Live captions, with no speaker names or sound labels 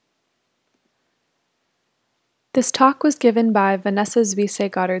This talk was given by Vanessa Zuisei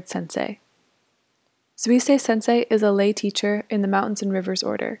Goddard Sensei. Zuisei Sensei is a lay teacher in the Mountains and Rivers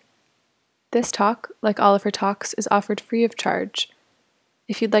Order. This talk, like all of her talks, is offered free of charge.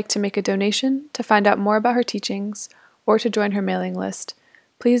 If you'd like to make a donation to find out more about her teachings or to join her mailing list,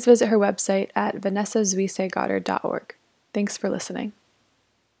 please visit her website at vanessazuiseigoddard.org. Thanks for listening.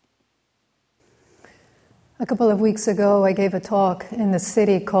 A couple of weeks ago, I gave a talk in the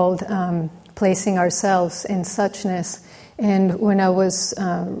city called Placing Ourselves in Suchness. And when I was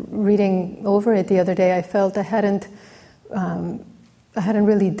reading over it the other day, I felt I hadn't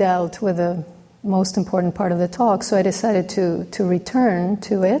really dealt with the most important part of the talk, so I decided to return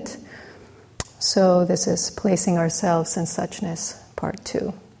to it. So this is Placing Ourselves in Suchness, Part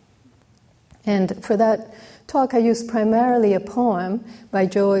 2. And for that talk, I used primarily a poem by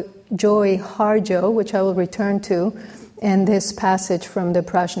Joy Harjo, which I will return to, and this passage from the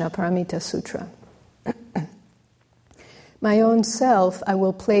Prajnaparamita Sutra. My own self I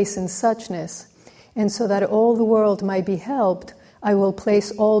will place in suchness, and so that all the world might be helped, I will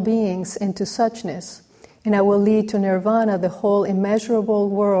place all beings into suchness, and I will lead to nirvana the whole immeasurable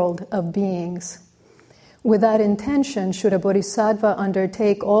world of beings. With that intention, should a bodhisattva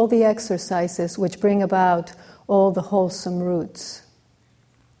undertake all the exercises which bring about all the wholesome roots.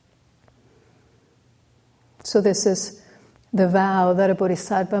 So this is the vow that a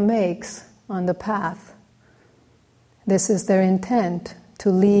bodhisattva makes on the path. This is their intent, to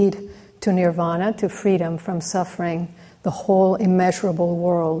lead to nirvana, to freedom from suffering, the whole immeasurable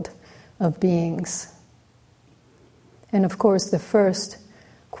world of beings. And of course, the first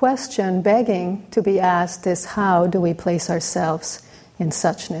question begging to be asked is, how do we place ourselves in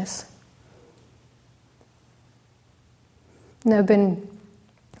suchness? And I've been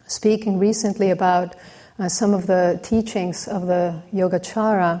speaking recently about some of the teachings of the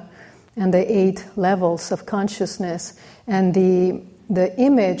Yogacara and the 8 levels of consciousness, and the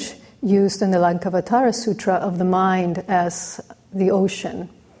image used in the Lankavatara Sutra of the mind as the ocean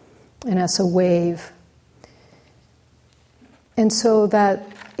and as a wave. And so that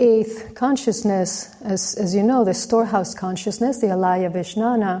 8th consciousness, as you know, the storehouse consciousness, the Alaya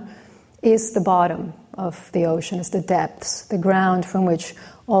Vijnana, is the bottom of the ocean, is the depths, the ground from which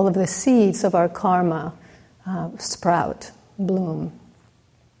all of the seeds of our karma sprout, bloom.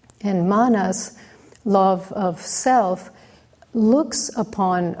 And Manas, love of self, looks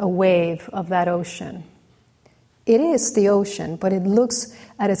upon a wave of that ocean. It is the ocean, but it looks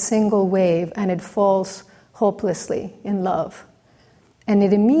at a single wave and it falls hopelessly in love. And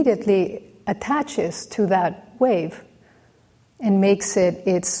it immediately attaches to that wave and makes it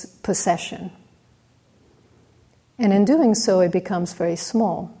its possession. And in doing so, it becomes very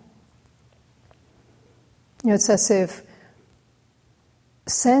small. It's as if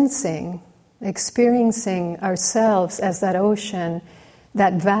sensing, experiencing ourselves as that ocean,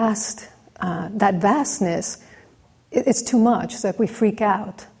 that vastness, it's too much. It's like we freak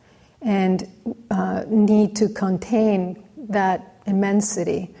out and need to contain that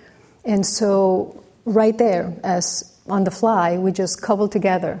immensity. And so right there, as on the fly, we just cobble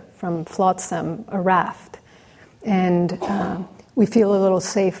together from flotsam a raft. And we feel a little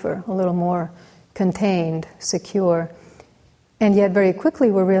safer, a little more contained, secure. And yet very quickly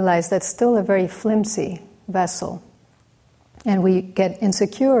we realize that's still a very flimsy vessel. And we get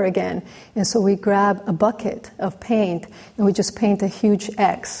insecure again. And so we grab a bucket of paint and we just paint a huge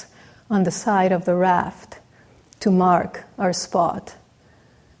X on the side of the raft to mark our spot.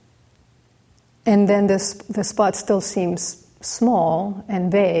 And then the spot still seems small and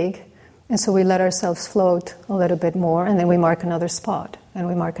vague. And so we let ourselves float a little bit more, and then we mark another spot, and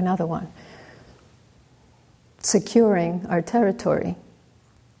we mark another one, securing our territory.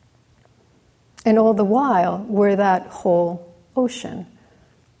 And all the while, we're that whole ocean.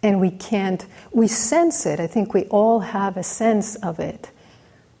 And we sense it. I think we all have a sense of it.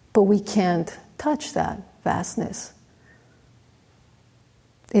 But we can't touch that vastness.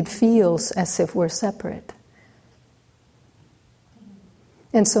 It feels as if we're separate.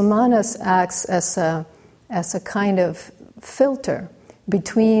 And so Manas acts as a kind of filter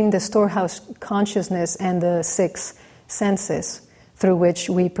between the storehouse consciousness and the 6 senses through which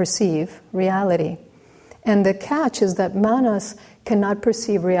we perceive reality. And the catch is that Manas cannot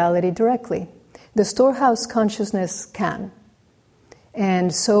perceive reality directly. The storehouse consciousness can,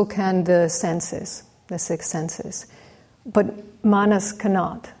 and so can the senses, the 6 senses. But Manas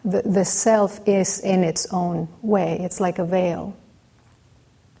cannot. The self is in its own way. It's like a veil.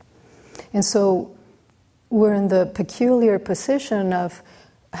 And so we're in the peculiar position of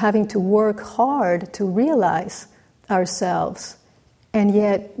having to work hard to realize ourselves And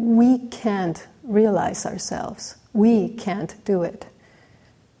yet we can't realize ourselves. We can't do it.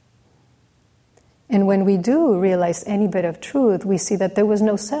 And when we do realize any bit of truth, we see that there was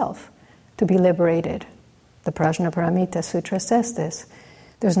no self to be liberated. The Prajnaparamita Sutra says this.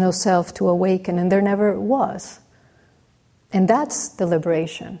 There's no self to awaken, and there never was. And that's the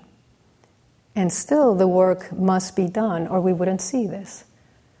liberation. And still the work must be done, or we wouldn't see this.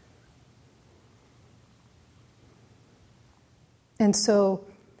 And so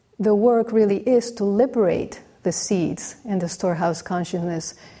the work really is to liberate the seeds in the storehouse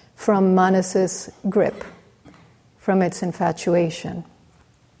consciousness from Manas's grip, from its infatuation.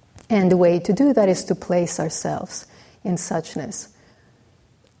 And the way to do that is to place ourselves in suchness,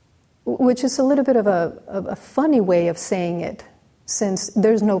 which is a little bit of a funny way of saying it, since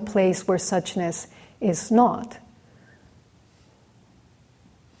there's no place where suchness is not.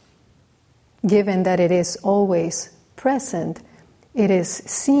 Given that it is always present, it is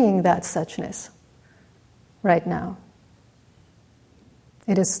seeing that suchness right now.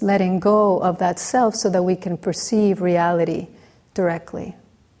 It is letting go of that self so that we can perceive reality directly.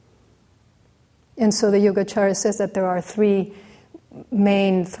 And so the Yogacara says that there are three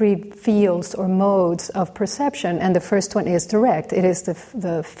fields or modes of perception, and the first one is direct. It is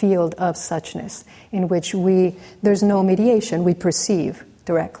the field of suchness, in which there's no mediation, we perceive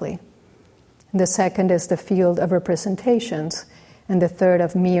directly. The second is the field of representations, and the third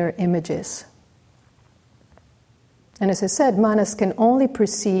of mere images. And as I said, Manas can only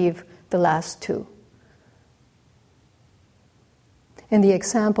perceive the last two. And the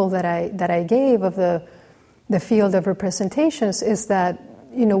example that I gave of the field of representations is that,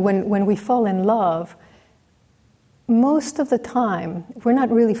 when we fall in love, most of the time, we're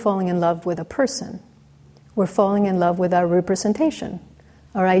not really falling in love with a person. We're falling in love with our representation,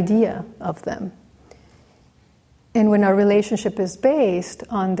 our idea of them. And when our relationship is based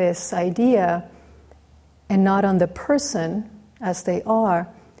on this idea and not on the person as they are,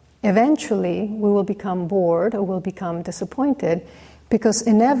 eventually we will become bored or will become disappointed, because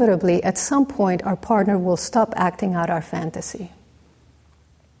inevitably at some point our partner will stop acting out our fantasy.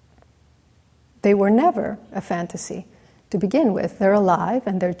 They were never a fantasy to begin with. They're alive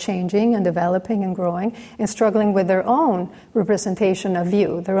and they're changing and developing and growing and struggling with their own representation of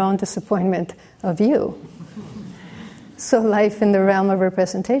you, their own disappointment of you. So life in the realm of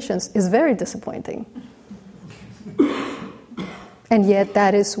representations is very disappointing. And yet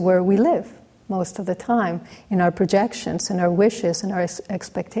that is where we live most of the time, in our projections and our wishes and our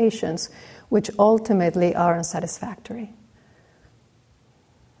expectations, which ultimately are unsatisfactory.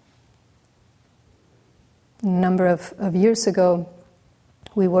 A number of years ago,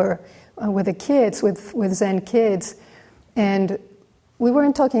 we were with the kids, with Zen kids, and we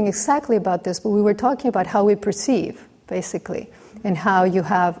weren't talking exactly about this, but we were talking about how we perceive, basically, and how you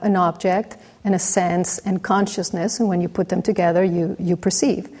have an object and a sense and consciousness, and when you put them together, you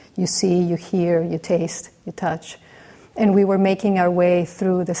perceive. You see, you hear, you taste, you touch. And we were making our way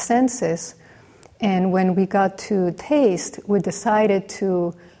through the senses, and when we got to taste, we decided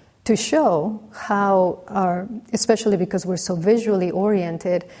to show how especially because we're so visually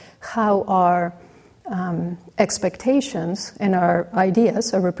oriented, how our expectations and our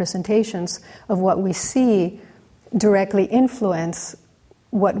ideas, our representations of what we see directly influence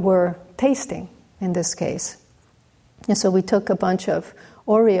what we're tasting in this case. And so we took a bunch of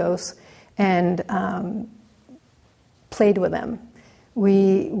Oreos and played with them.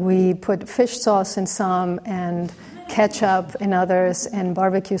 We put fish sauce in some and ketchup in others and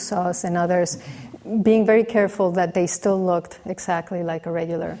barbecue sauce in others, being very careful that they still looked exactly like a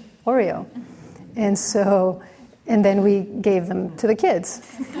regular Oreo. And then we gave them to the kids.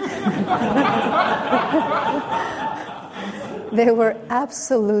 They were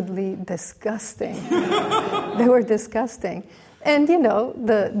absolutely disgusting. They were disgusting. And the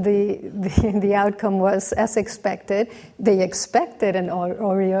outcome was as expected. They expected an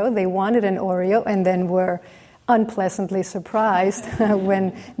Oreo, they wanted an Oreo, and then were unpleasantly surprised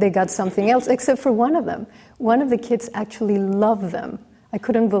when they got something else, except for one of them. One of the kids actually loved them. I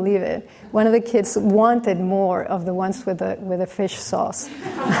couldn't believe it. One of the kids wanted more of the ones with the fish sauce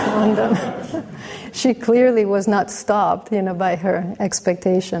on them. She clearly was not stopped, by her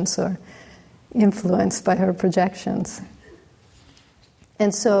expectations or influenced by her projections.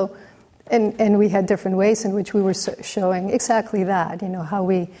 And so, and we had different ways in which we were showing exactly that, how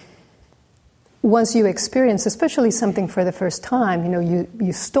we, once you experience, especially something for the first time,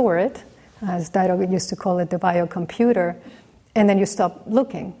 you store it, as Dairo used to call it, the biocomputer, and then you stop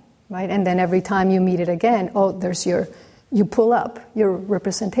looking, right? And then every time you meet it again, you pull up your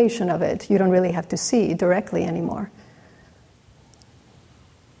representation of it. You don't really have to see directly anymore.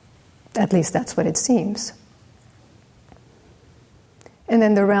 At least that's what it seems. And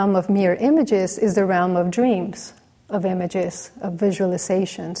then the realm of mere images is the realm of dreams, of images, of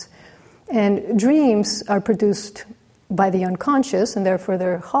visualizations. And dreams are produced by the unconscious, and therefore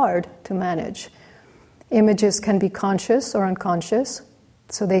they're hard to manage. Images can be conscious or unconscious,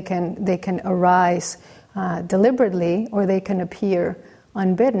 so they can arise deliberately, or they can appear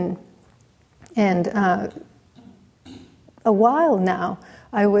unbidden. And a while now,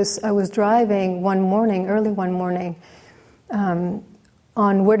 I was driving one morning, early one morning,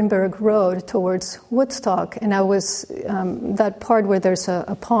 on Wittenberg Road towards Woodstock, and I was that part where there's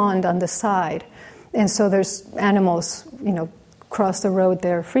a pond on the side, and so there's animals, cross the road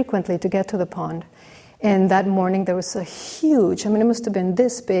there frequently to get to the pond. And that morning there was a huge, it must have been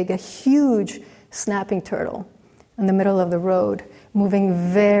this big, a huge snapping turtle in the middle of the road,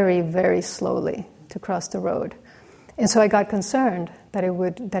 moving very, very slowly to cross the road. And so I got concerned that it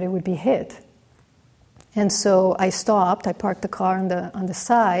would be hit. And so I stopped, I parked the car on the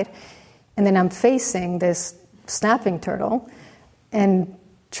side, and then I'm facing this snapping turtle and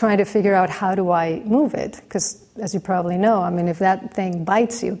trying to figure out how do I move it, because as you probably know, if that thing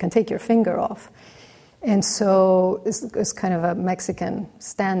bites you, it can take your finger off. And so it's kind of a Mexican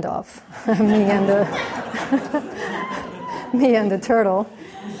standoff, me and the turtle,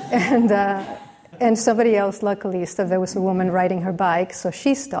 and somebody else, luckily, so there was a woman riding her bike, so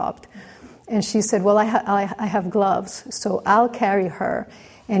she stopped. And she said, well, I have gloves, so I'll carry her,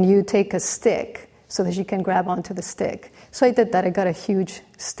 and you take a stick so that she can grab onto the stick. So I did that. I got a huge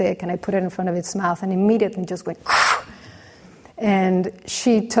stick, and I put it in front of its mouth, and immediately just went, and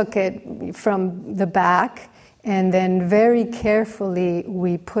she took it from the back, and then very carefully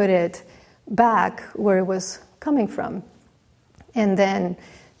we put it back where it was coming from. And then,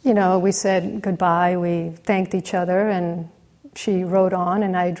 we said goodbye, we thanked each other, and she rode on,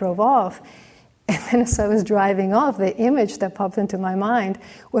 and I drove off. And then as I was driving off, the image that popped into my mind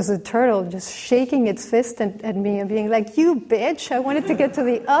was a turtle just shaking its fist at me and being like, "You bitch, I wanted to get to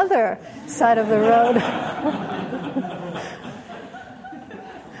the other side of the road."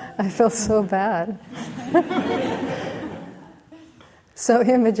 I felt so bad. So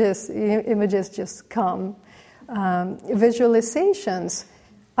images just come. Visualizations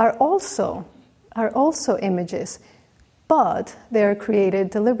are also images, but they are created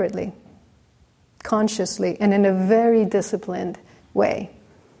deliberately, consciously, and in a very disciplined way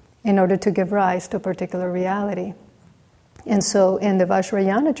in order to give rise to a particular reality. And so in the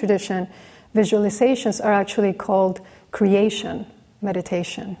Vajrayana tradition, visualizations are actually called creation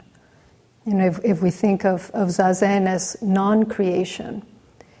meditation. If we think of Zazen as non-creation,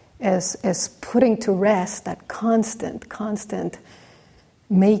 as putting to rest that constant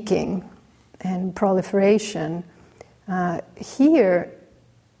making and proliferation, here,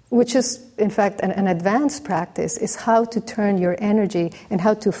 which is in fact an advanced practice, is how to turn your energy and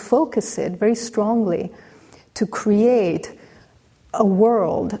how to focus it very strongly to create a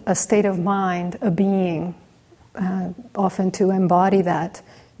world, a state of mind, a being, often to embody that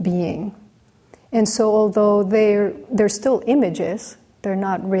being. And so although they're still images, they're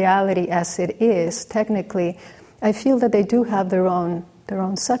not reality as it is, technically, I feel that they do have their own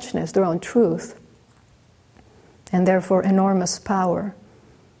suchness, their own truth, and therefore enormous power.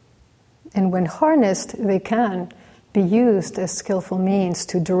 And when harnessed, they can be used as skillful means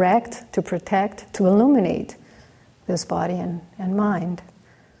to direct, to protect, to illuminate this body and mind.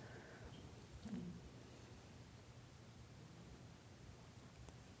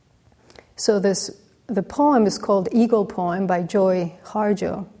 So the poem is called Eagle Poem by Joy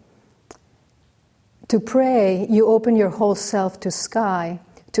Harjo. To pray, you open your whole self to sky,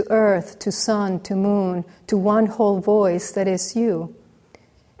 to earth, to sun, to moon, to one whole voice that is you.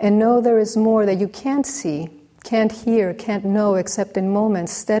 And know there is more that you can't see, can't hear, can't know except in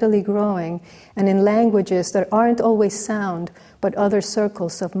moments steadily growing and in languages that aren't always sound but other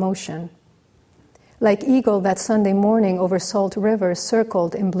circles of motion. Like eagle that Sunday morning over Salt River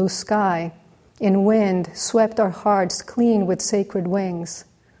circled in blue sky, in wind swept our hearts clean with sacred wings.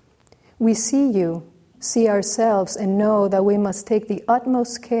 We see you, see ourselves, and know that we must take the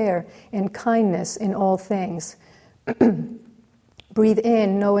utmost care and kindness in all things. Breathe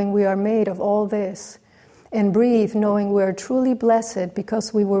in, knowing we are made of all this, and breathe, knowing we are truly blessed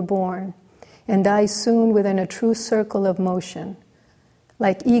because we were born, and die soon within a true circle of motion.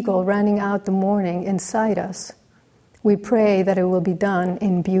 Like eagle running out the morning inside us, we pray that it will be done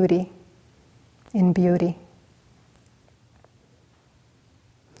in beauty. In beauty.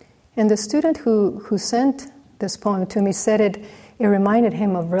 And the student who sent this poem to me said it reminded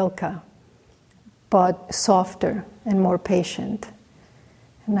him of Rilke, but softer and more patient.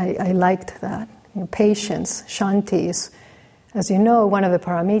 And I liked that. Patience, shanti, is, as you know, one of the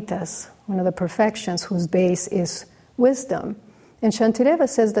paramitas, one of the perfections whose base is wisdom. And Shantideva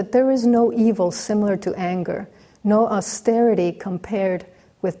says that there is no evil similar to anger, no austerity compared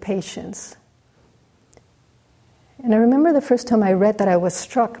with patience. And I remember the first time I read that, I was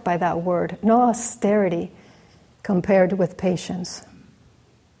struck by that word, no austerity compared with patience.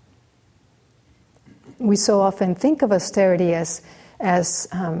 We so often think of austerity as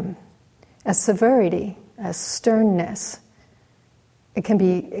severity, as sternness. It can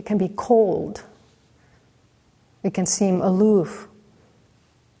be cold. It can seem aloof,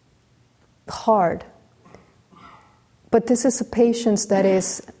 hard. But this is a patience that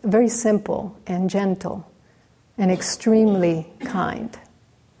is very simple and gentle and extremely kind.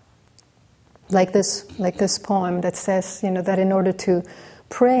 Like this poem that says, that in order to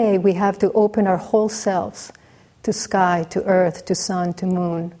pray, we have to open our whole selves to sky, to earth, to sun, to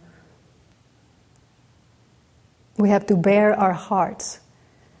moon. We have to bare our hearts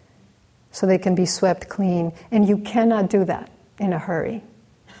so they can be swept clean. And you cannot do that in a hurry.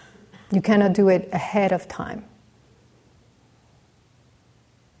 You cannot do it ahead of time.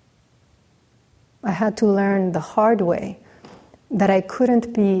 I had to learn the hard way that I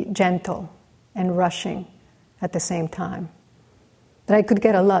couldn't be gentle and rushing at the same time. That I could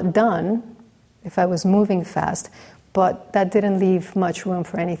get a lot done if I was moving fast, but that didn't leave much room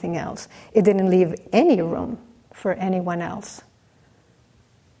for anything else. It didn't leave any room for anyone else.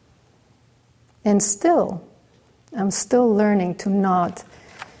 And still, I'm still learning to not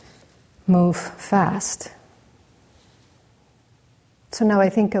move fast. So now I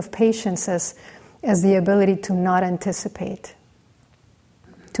think of patience as the ability to not anticipate,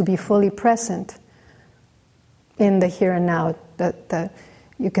 to be fully present in the here and now.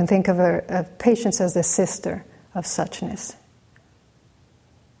 You can think of patience as the sister of suchness.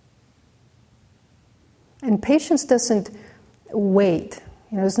 And patience doesn't wait.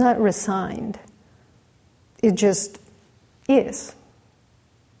 It's not resigned. It just is.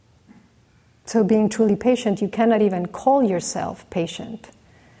 So being truly patient, you cannot even call yourself patient.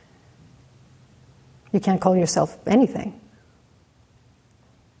 You can't call yourself anything.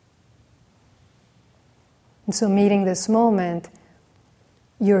 And so meeting this moment,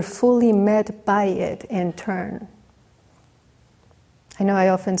 you're fully met by it in turn. I know I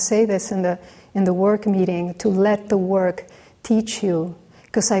often say this in the work meeting, to let the work teach you,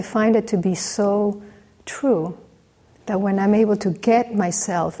 because I find it to be so true that when I'm able to get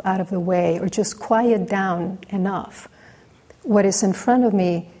myself out of the way or just quiet down enough, what is in front of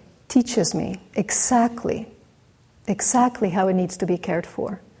me teaches me exactly how it needs to be cared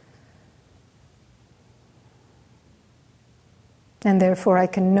for. And therefore I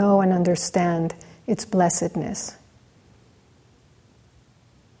can know and understand its blessedness.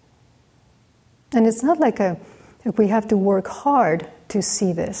 And it's not like we have to work hard to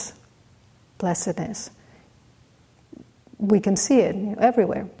see this blessedness. We can see it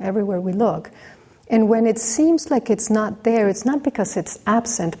everywhere we look. And when it seems like it's not there, it's not because it's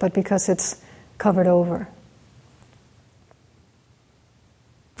absent, but because it's covered over.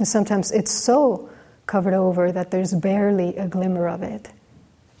 And sometimes it's so covered over that there's barely a glimmer of it.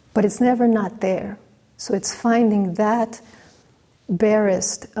 But it's never not there. So it's finding that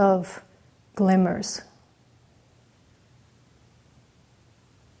barest of glimmers.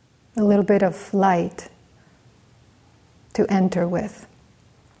 A little bit of light to enter with.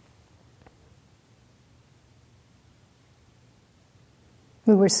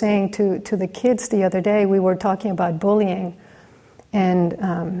 We were saying to the kids the other day, we were talking about bullying,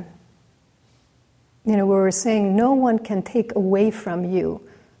 and we were saying no one can take away from you.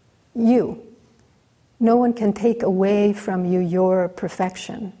 No one can take away from you your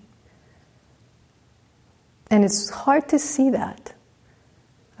perfection. And it's hard to see that.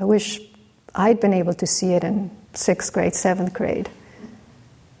 I wish I'd been able to see it in 6th grade, 7th grade,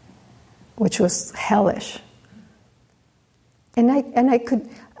 which was hellish. And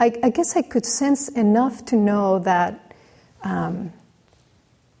I guess I could sense enough to know that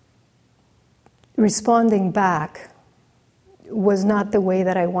responding back was not the way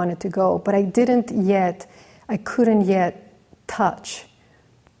that I wanted to go. But I couldn't yet touch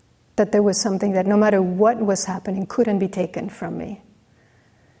that there was something that no matter what was happening couldn't be taken from me.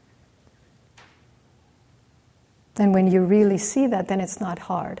 And when you really see that, then it's not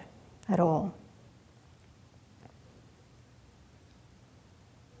hard at all.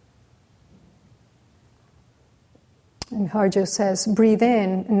 And Harjo says, breathe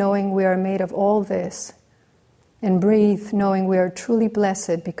in, knowing we are made of all this, and breathe, knowing we are truly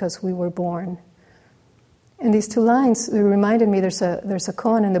blessed because we were born. And these two lines reminded me, there's a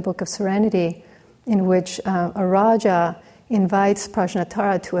koan in the Book of Serenity in which a Raja invites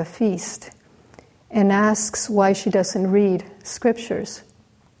Prajnatara to a feast and asks why she doesn't read scriptures.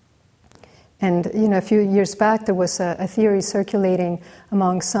 And a few years back there was a theory circulating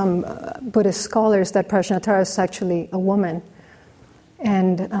among some Buddhist scholars that Prajnatara is actually a woman.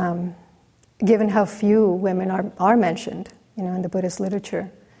 And given how few women are mentioned, in the Buddhist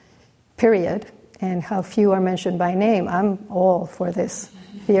literature, period, and how few are mentioned by name, I'm all for this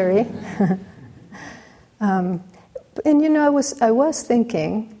theory. And I was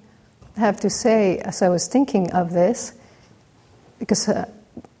thinking, I have to say, as I was thinking of this, because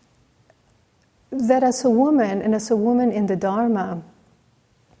that as a woman, and as a woman in the Dharma,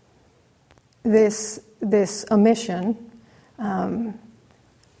 this omission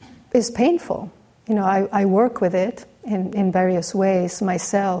is painful. I work with it in various ways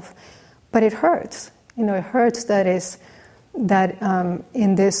myself, but it hurts. It hurts that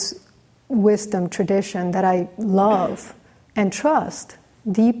in this wisdom tradition that I love and trust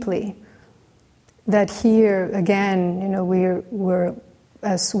deeply, that here again, we're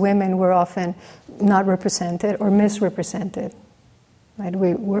as women, we're often not represented or misrepresented. Right?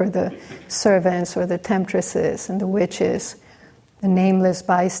 We're the servants or the temptresses and the witches, the nameless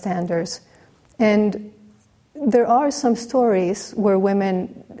bystanders. And there are some stories where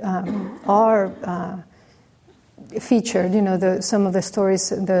women are featured. Some of the stories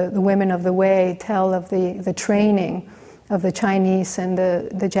the women of the way tell of the training of the Chinese and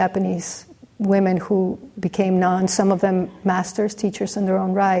the Japanese women who became nuns, some of them masters, teachers in their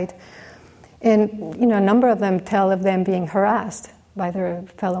own right. And, a number of them tell of them being harassed by their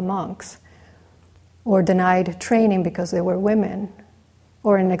fellow monks or denied training because they were women.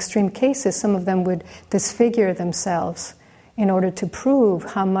 Or in extreme cases, some of them would disfigure themselves in order to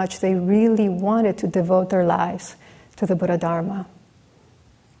prove how much they really wanted to devote their lives to the Buddha Dharma.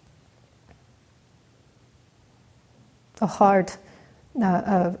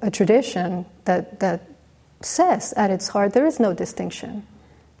 A tradition that says at its heart there is no distinction.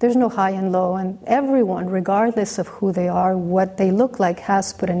 There's no high and low, and everyone, regardless of who they are, what they look like,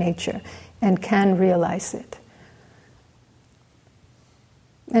 has Buddha nature and can realize it.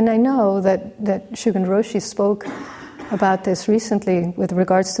 And I know that Shugen Roshi spoke about this recently with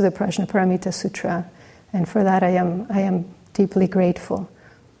regards to the Prajnaparamita Sutra, and for that I am deeply grateful.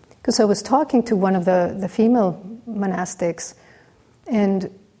 Because I was talking to one of the female monastics and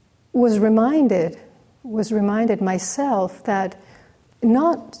was reminded myself that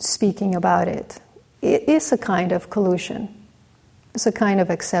not speaking about it is a kind of collusion. It's a kind of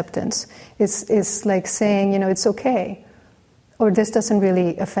acceptance. It's like saying, it's okay. Or this doesn't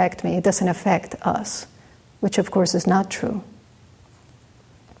really affect me, it doesn't affect us, which of course is not true.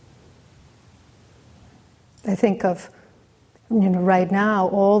 I think of, right now,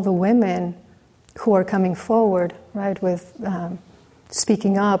 all the women who are coming forward, right, with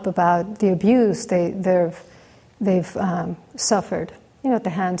speaking up about the abuse they've suffered, at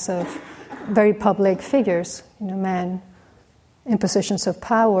the hands of very public figures, men in positions of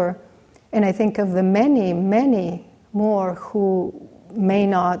power. And I think of the many, many more who may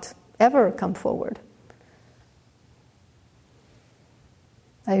not ever come forward.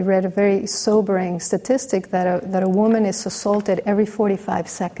 I read a very sobering statistic that a woman is assaulted every 45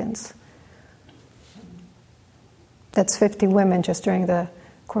 seconds. That's 50 women just during the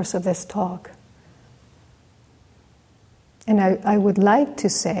course of this talk. And I would like to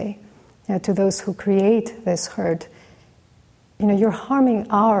say, to those who create this hurt, you're harming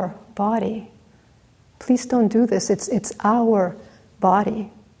our body. Please don't do this. It's our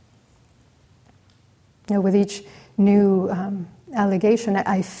body. With each new allegation,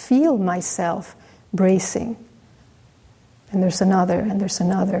 I feel myself bracing. And there's another, and there's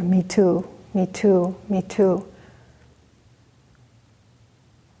another. Me too, me too, me too.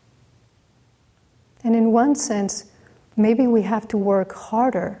 And in one sense, maybe we have to work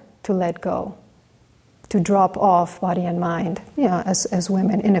harder to let go, to drop off body and mind, as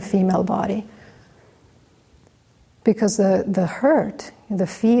women in a female body. Because the hurt, the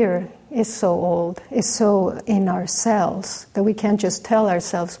fear is so old, is so in our cells that we can't just tell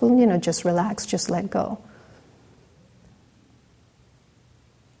ourselves, well, just relax, just let go.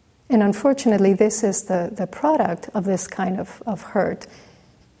 And unfortunately, this is the product of this kind of hurt.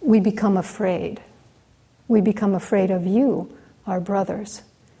 We become afraid. We become afraid of you, our brothers.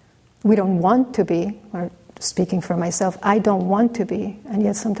 We don't want to be, or speaking for myself, I don't want to be, and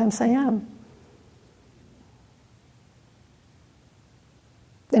yet sometimes I am.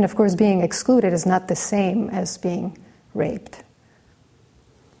 And of course, being excluded is not the same as being raped.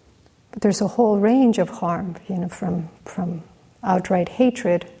 But there's a whole range of harm, from outright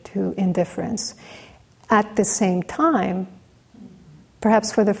hatred to indifference. At the same time,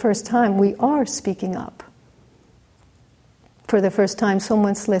 perhaps for the first time, we are speaking up. For the first time,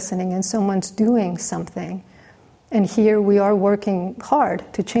 someone's listening and someone's doing something. And here we are working hard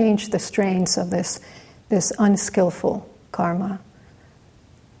to change the strains of this unskillful karma.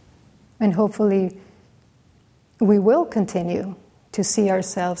 And hopefully we will continue to see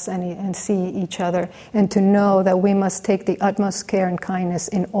ourselves and see each other, and to know that we must take the utmost care and kindness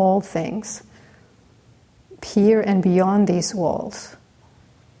in all things, here and beyond these walls,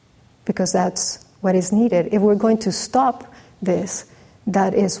 because that's what is needed. If we're going to stop this,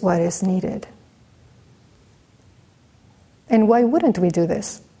 that is what is needed. And why wouldn't we do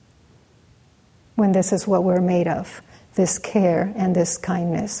this when this is what we're made of, this care and this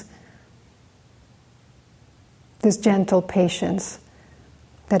kindness, this gentle patience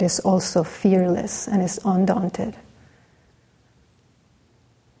that is also fearless and is undaunted?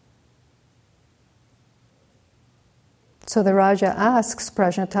 So the Raja asks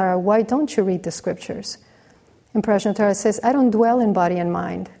Prajnatara, why don't you read the scriptures? And Prajnatara says, I don't dwell in body and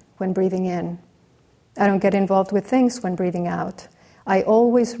mind when breathing in. I don't get involved with things when breathing out. I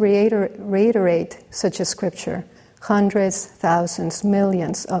always reiterate such a scripture, hundreds, thousands,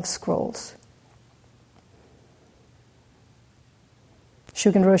 millions of scrolls.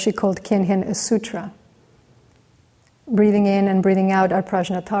 Shugen Roshi called Kinhin a sutra. Breathing in and breathing out are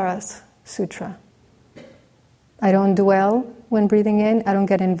Prajnatara's sutra. I don't dwell when breathing in. I don't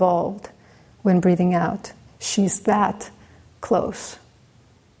get involved when breathing out. She's that close.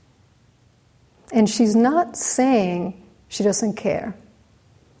 And she's not saying she doesn't care.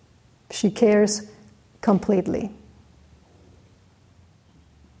 She cares completely.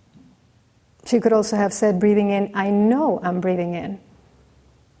 She could also have said, breathing in, I know I'm breathing in.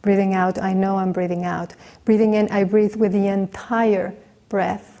 Breathing out, I know I'm breathing out. Breathing in, I breathe with the entire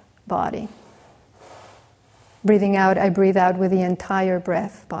breath body. Breathing out, I breathe out with the entire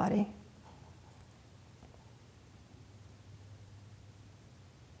breath body.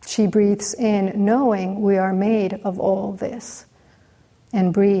 She breathes in knowing we are made of all this,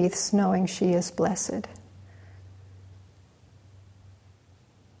 and breathes knowing she is blessed.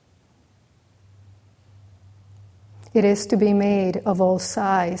 It is to be made of all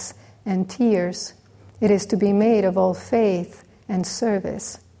sighs and tears. It is to be made of all faith and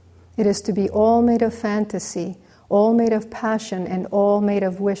service. It is to be all made of fantasy, all made of passion, and all made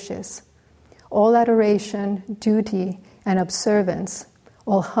of wishes. All adoration, duty, and observance.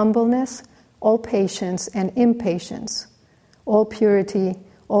 All humbleness, all patience and impatience. All purity,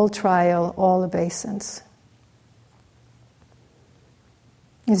 all trial, all obeisance.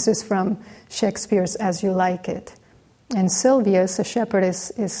 This is from Shakespeare's As You Like It. And Sylvius, a shepherd,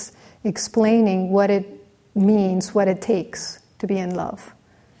 is explaining what it means, what it takes to be in love.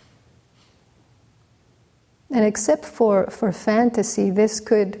 And except for fantasy, this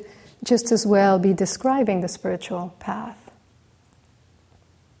could just as well be describing the spiritual path.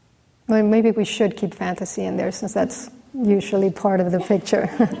 Well, maybe we should keep fantasy in there, since that's usually part of the picture.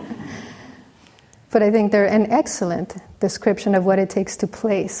 But I think they're an excellent description of what it takes to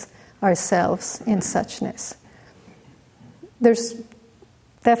place ourselves in suchness. There's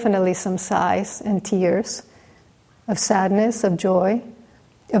definitely some sighs and tears of sadness, of joy,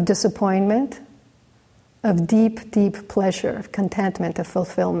 of disappointment, of deep, deep pleasure, of contentment, of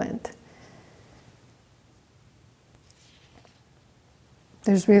fulfillment.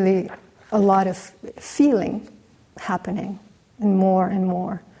 There's really a lot of feeling happening, and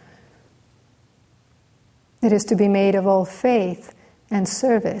more. It is to be made of all faith and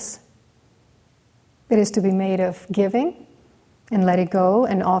service. It is to be made of giving and letting go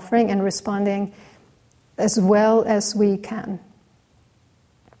and offering and responding as well as we can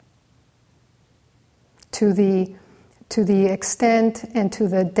to the extent and to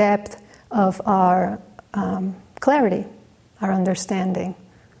the depth of our clarity, our understanding,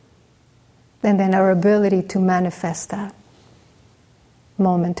 and then our ability to manifest that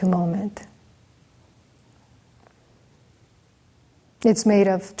moment to moment. It's made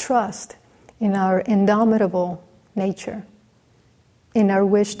of trust in our indomitable nature, in our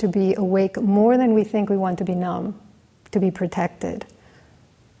wish to be awake more than we think we want to be numb, to be protected,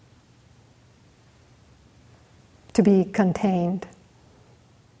 to be contained.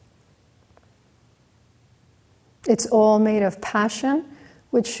 It's all made of passion,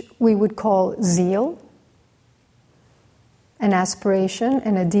 which we would call zeal, an aspiration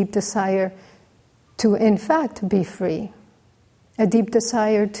and a deep desire to, in fact, be free, a deep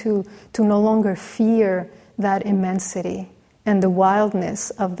desire to no longer fear that immensity and the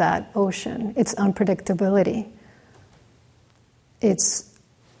wildness of that ocean, its unpredictability, its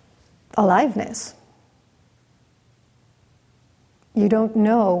aliveness. You don't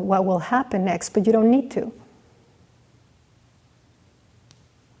know what will happen next, but you don't need to.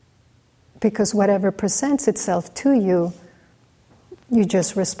 Because whatever presents itself to you, you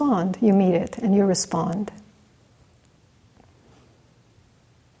just respond. You meet it and you respond.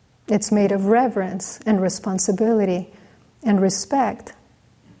 It's made of reverence and responsibility and respect.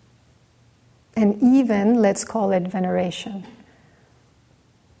 And even, let's call it veneration.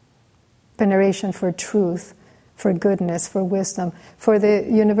 Veneration for truth, for goodness, for wisdom, for the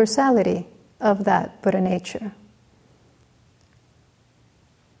universality of that Buddha nature.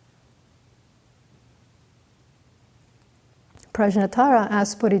 Prajnatara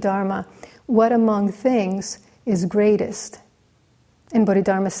asked Bodhidharma, what among things is greatest? And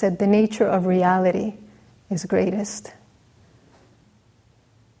Bodhidharma said, the nature of reality is greatest.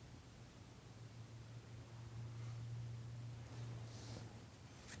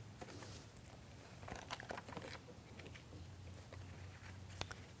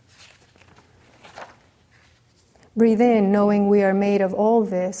 Breathe in, knowing we are made of all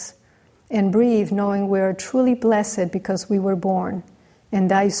this, and breathe, knowing we are truly blessed because we were born, and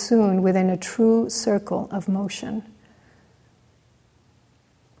die soon within a true circle of motion.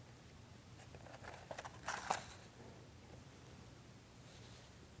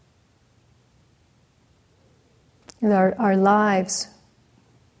 Our lives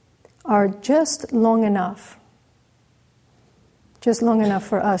are just long enough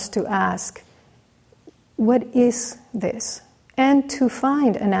for us to ask, what is this? And to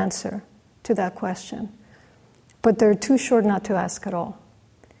find an answer to that question. But they're too short not to ask at all.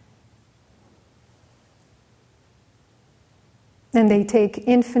 And they take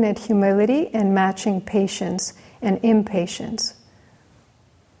infinite humility and matching patience and impatience.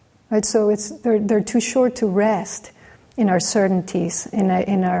 Right? So they're too short to rest in our certainties, in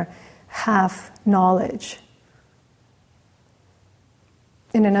our half knowledge.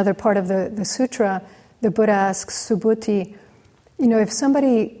 In another part of the sutra, the Buddha asks Subhuti, if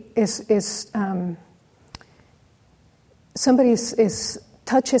somebody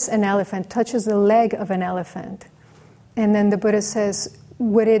touches an elephant, touches the leg of an elephant, and then the Buddha says,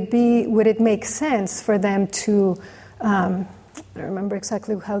 would it make sense for them to, I don't remember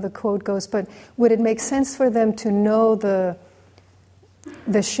exactly how the quote goes, but would it make sense for them to know the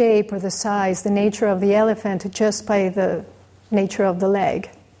shape or the size, the nature of the elephant just by the nature of the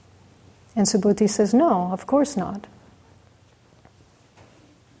leg? And Subhuti says, no, of course not.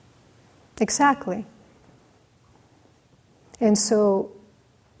 Exactly. And so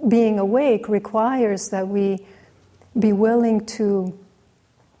being awake requires that we be willing to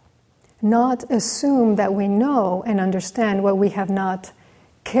not assume that we know and understand what we have not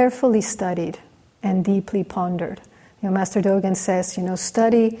carefully studied and deeply pondered. Master Dogen says,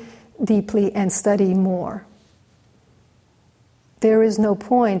 study deeply and study more. There is no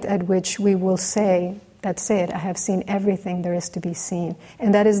point at which we will say, that's it, I have seen everything there is to be seen.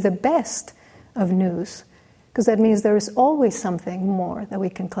 And that is the best of news, because that means there is always something more that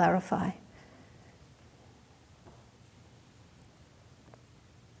we can clarify.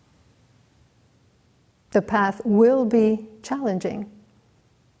 The path will be challenging.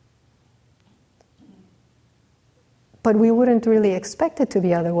 But we wouldn't really expect it to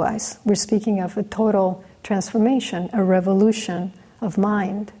be otherwise. We're speaking of a total transformation, a revolution of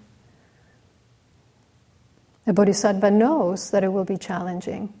mind. The Bodhisattva knows that it will be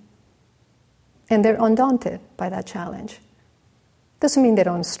challenging. And they're undaunted by that challenge. Doesn't mean they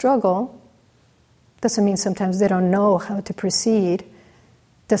don't struggle. Doesn't mean sometimes they don't know how to proceed.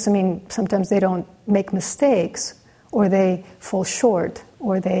 Doesn't mean sometimes they don't make mistakes, or they fall short,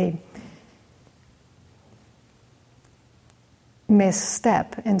 or they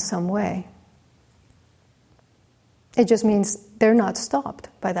misstep in some way. It just means they're not stopped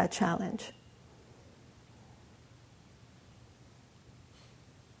by that challenge.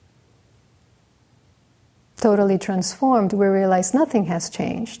 Totally transformed, we realize nothing has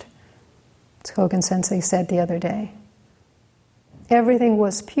changed. As Kogen Sensei said the other day. Everything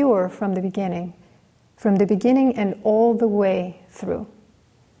was pure from the beginning and all the way through.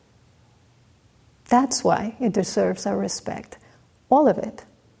 That's why it deserves our respect. All of it.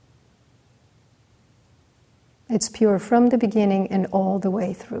 It's pure from the beginning and all the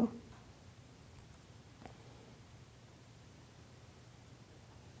way through.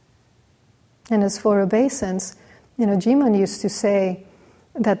 And as for obeisance, Jiman used to say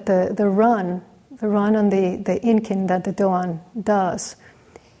that the run on the inkin that the Doan does,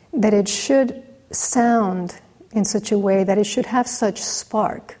 that it should sound in such a way that it should have such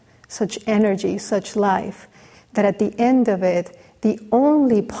spark, such energy, such life, that at the end of it, the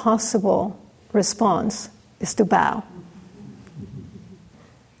only possible response is to bow.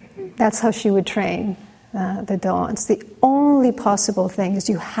 That's how she would train the dawns. The only possible thing is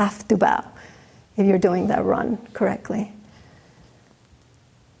you have to bow if you're doing that run correctly.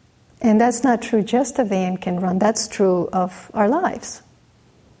 And that's not true just of the Incan run, that's true of our lives.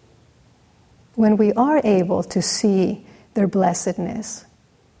 When we are able to see their blessedness,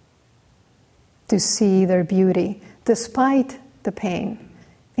 to see their beauty, despite the pain,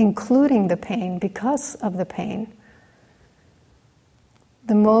 including the pain because of the pain,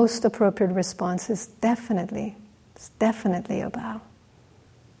 the most appropriate response is definitely a bow.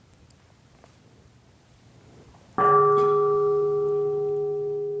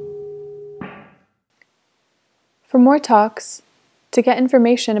 For more talks, to get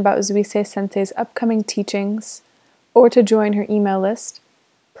information about Zuisei Sensei's upcoming teachings, or to join her email list,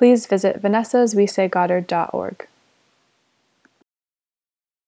 please visit vanessazuiseigoddard.org.